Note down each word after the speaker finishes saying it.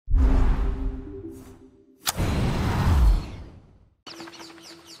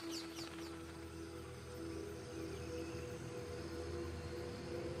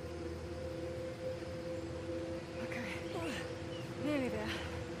Nearly there.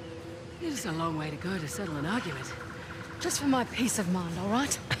 It's a long way to go to settle an argument. Just for my peace of mind, all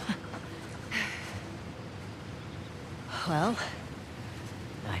right? Well,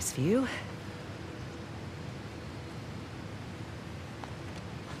 nice view.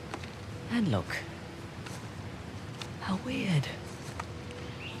 And look. How weird.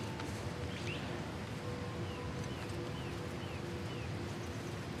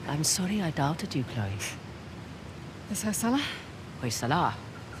 I'm sorry I doubted you, Chloe. This Hoysala? Hoysala.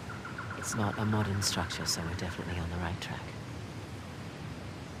 It's not a modern structure, so we're definitely on the right track.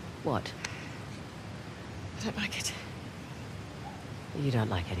 What? I don't like it. You don't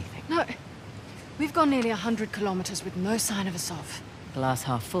like anything. No. We've gone nearly 100 kilometers with no sign of a Sov. Glass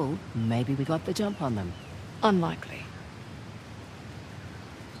half full, maybe we got the jump on them. Unlikely.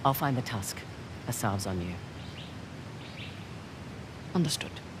 I'll find the tusk. A salve's on you.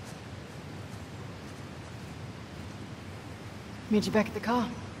 Understood. Meet you back at the car.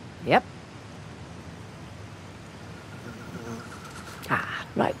 Yep. Ah,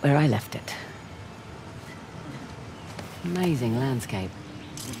 right where I left it. Amazing landscape.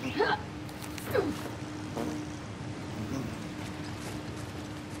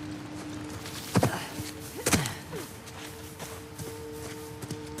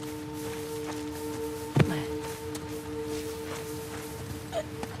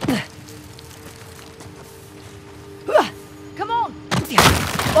 Come on!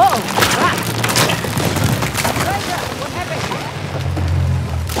 Oh, crap! What happened?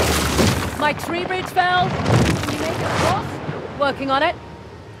 My tree bridge fell. Can you make it across? Working on it.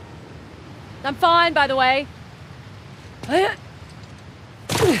 I'm fine, by the way. There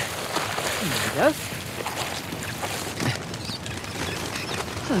we go.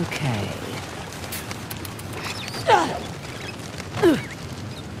 Okay.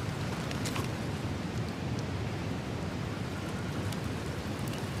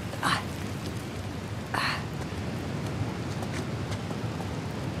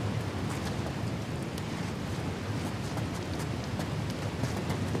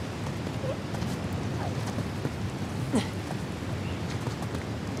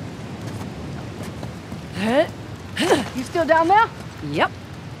 You still down there? Yep.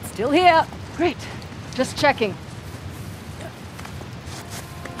 Still here. Great. Just checking.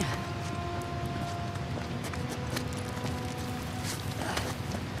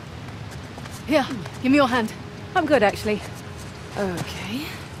 Here, give me your hand. I'm good, actually. Okay.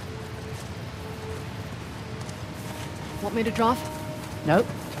 Want me to drive? Nope.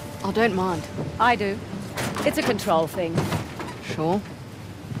 I don't mind. I do. It's a control thing. Sure.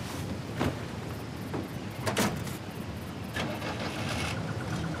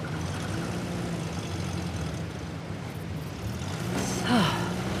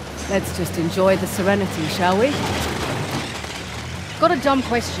 Let's just enjoy the serenity, shall we? Got a dumb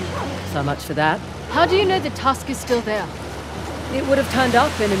question. So much for that. How do you know the tusk is still there? It would have turned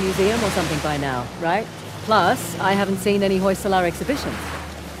up in a museum or something by now, right? Plus, I haven't seen any Hoysala exhibitions.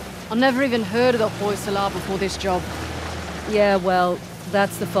 I've never even heard of the Hoysala before this job. Yeah, well,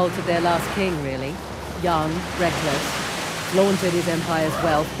 that's the fault of their last king, really. Young, reckless, flaunted his empire's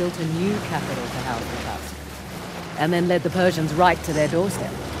wealth, built a new capital to house the tusk, and then led the Persians right to their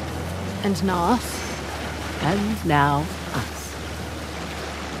doorstep. And now us? And now, us.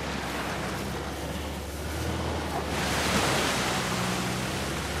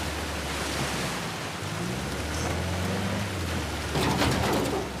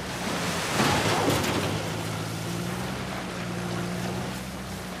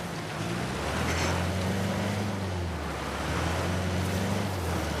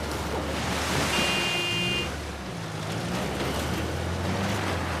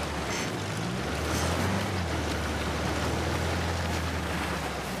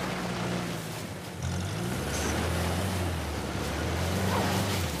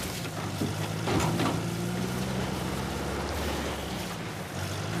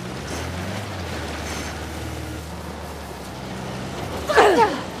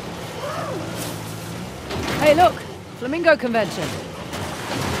 Hey, look! Flamingo convention.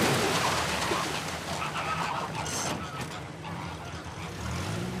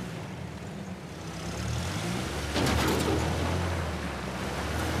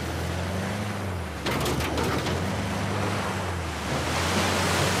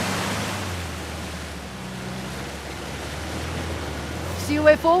 See your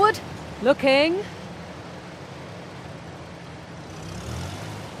way forward? Looking.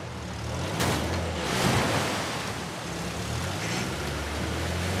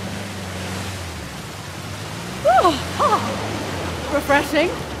 refreshing.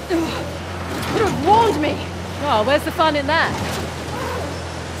 You could have warned me! Oh, where's the fun in that?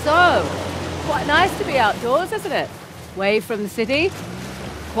 So, quite nice to be outdoors, isn't it? Away from the city.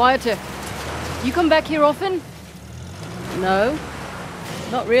 Quieter. You come back here often? No,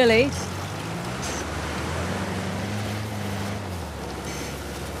 not really.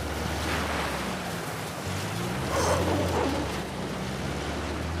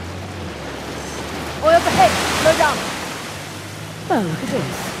 Oil ahead! Slow down! Oh, look at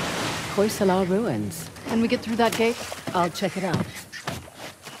this. Hoysala ruins. Can we get through that gate? I'll check it out.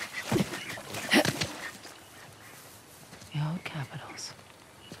 The old capitals.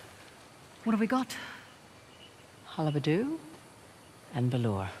 What have we got? Halabadu and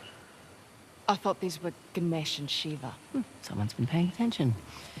Balur. I thought these were Ganesh and Shiva. Someone's been paying attention.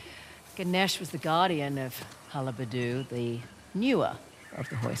 Ganesh was the guardian of Halabadu, the newer of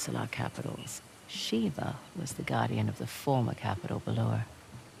the Hoysala capitals. Shiva was the guardian of the former capital, Balur.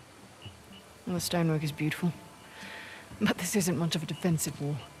 Well, the stonework is beautiful. But this isn't much of a defensive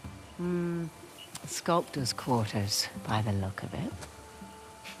wall. Sculptor's quarters, by the look of it.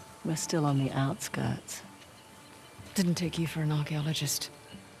 We're still on the outskirts. Didn't take you for an archaeologist.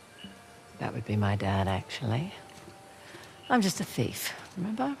 That would be my dad, actually. I'm just a thief,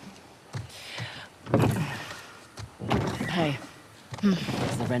 remember? Hey,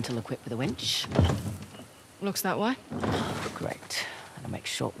 is the rental equipped with a winch? Looks that way. Great. I'll make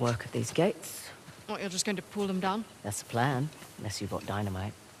short work of these gates. What, you're just going to pull them down? That's the plan, unless you brought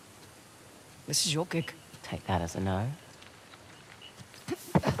dynamite. This is your gig. Take that as a no.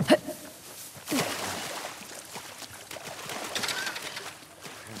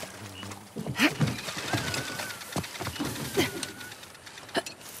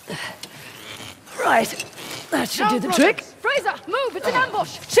 Right, that should do the trick. Fraser, move! It's an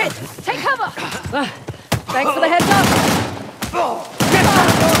ambush! Shit! Take cover! Thanks for the heads up.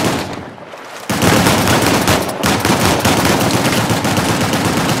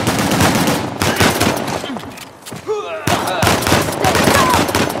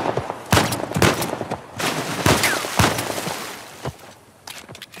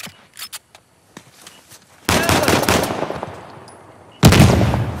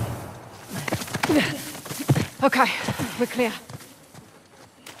 Okay, we're clear.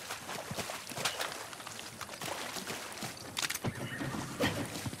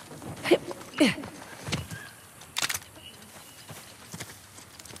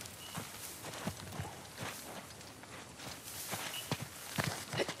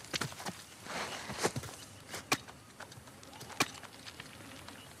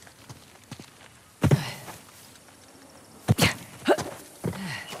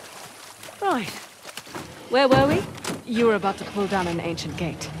 Right. Where were we? You were about to pull down an ancient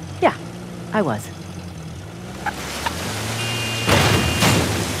gate. Yeah, I was.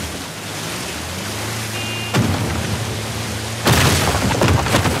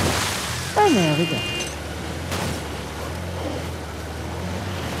 And there we go.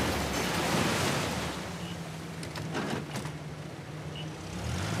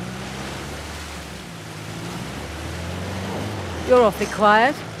 You're awfully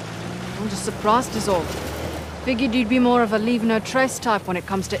quiet. I'm just surprised is all. Figured you'd be more of a leave no trace type when it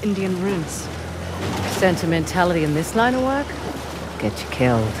comes to Indian ruins. Sentimentality in this line of work? Get you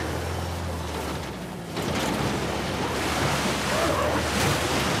killed.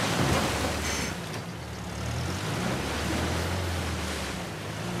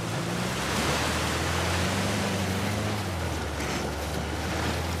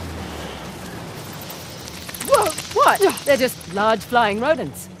 Whoa! What? They're just large flying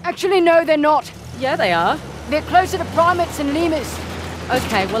rodents. Actually, no, they're not. Yeah, they are. They're closer to primates and lemurs.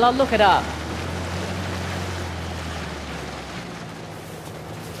 Okay, well, I'll look it up.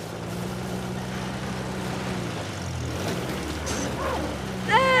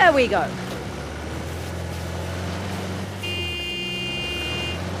 There we go.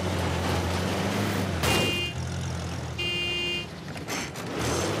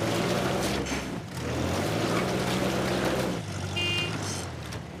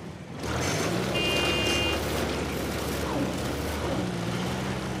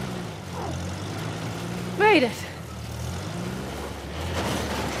 Made it.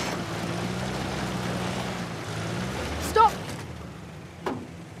 Stop!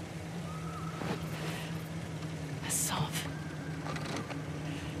 A soft.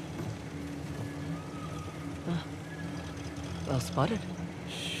 Well spotted.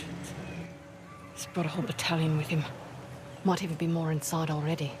 Shit. He's brought a whole battalion with him. Might even be more inside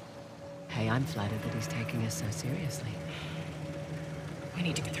already. Hey, I'm flattered that he's taking us so seriously. We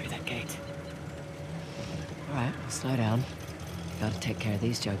need to get through that gate. All right, slow down. Gotta take care of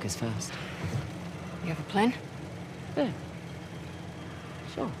these jokers first. You have a plan? Yeah.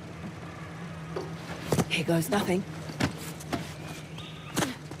 Sure. Here goes nothing.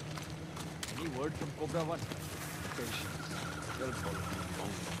 Any word from Cobra 1? Patience. They'll follow me.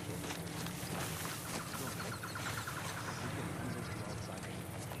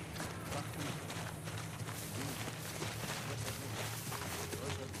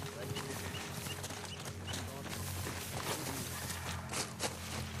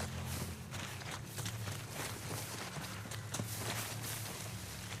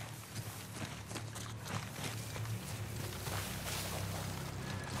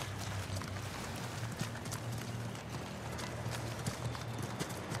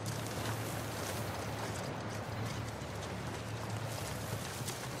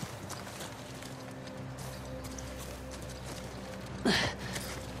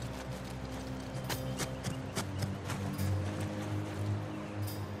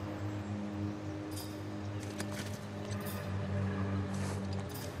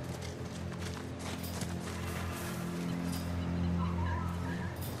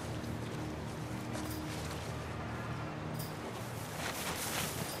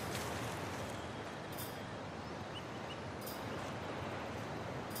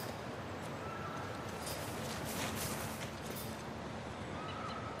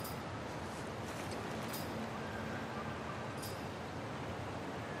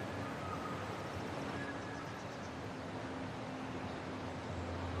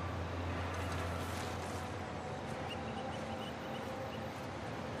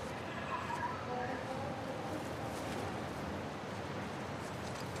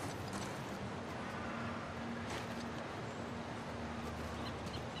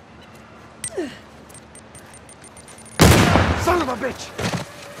 Son of a bitch!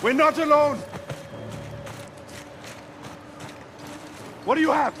 We're not alone! What do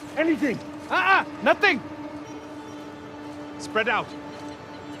you have? Anything? Nothing! Spread out.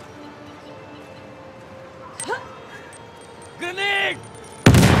 Grenade!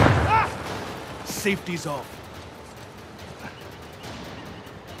 Safety's off.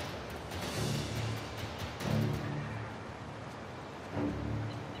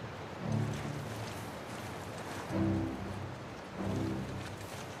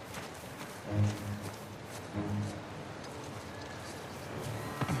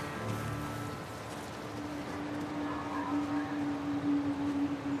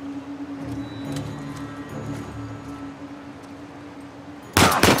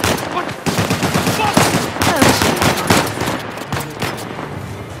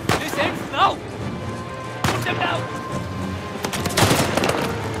 This ends now! Put them down!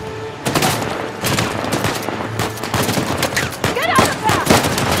 Get out of there!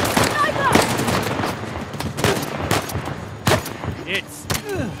 Sniper! It's...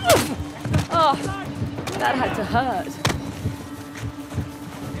 Oh, that had to hurt.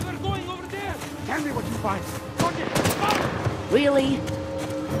 They were going over there! Tell me what you find. Really?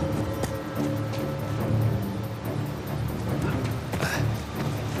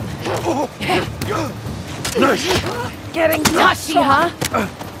 Nice! Getting touchy, huh?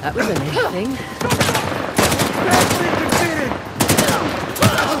 That was amazing.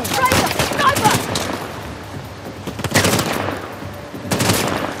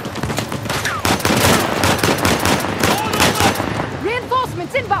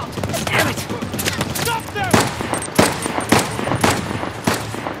 Reinforcements inbound! Damn it! Stop them!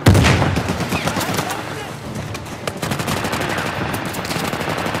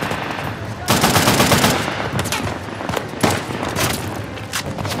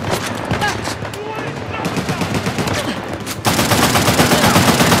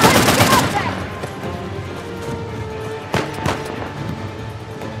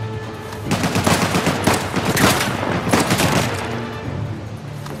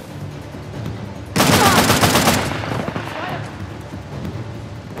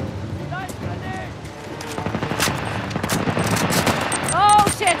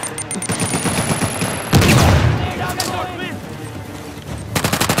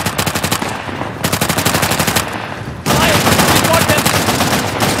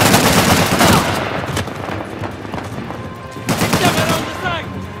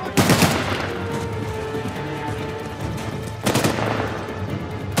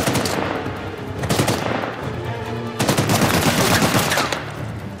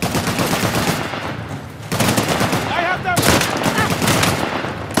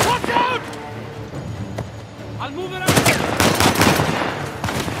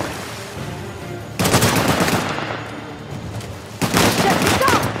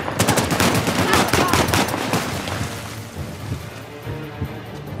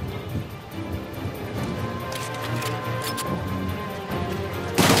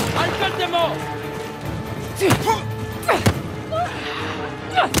 ammo!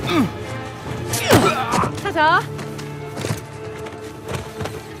 Ta-ta!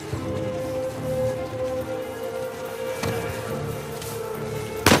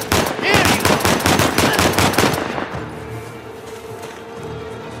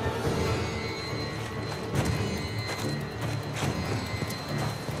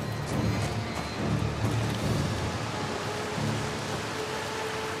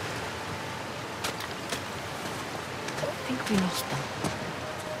 I think we lost them.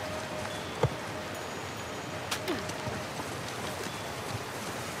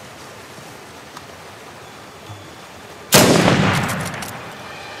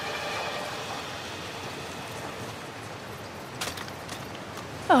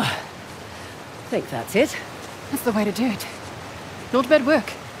 Oh, I think that's it. That's the way to do it. Not bad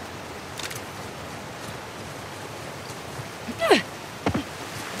work.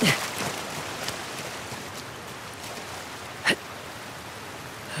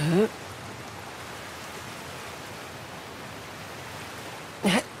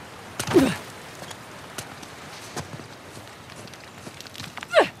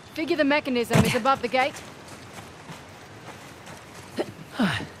 Figure the mechanism is above the gate.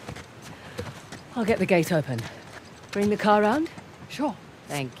 I'll get the gate open. Bring the car round? Sure.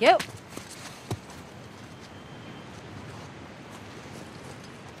 Thank you.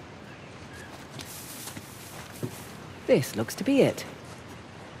 This looks to be it.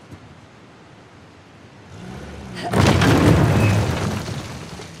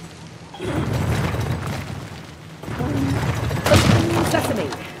 Sesame.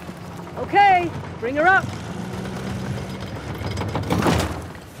 Okay, bring her up.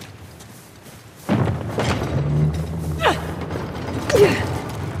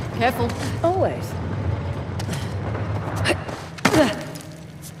 Careful. Always.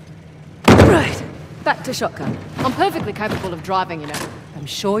 Right, back to shotgun. I'm perfectly capable of driving, you know. I'm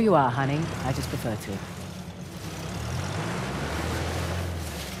sure you are, honey. I just prefer to.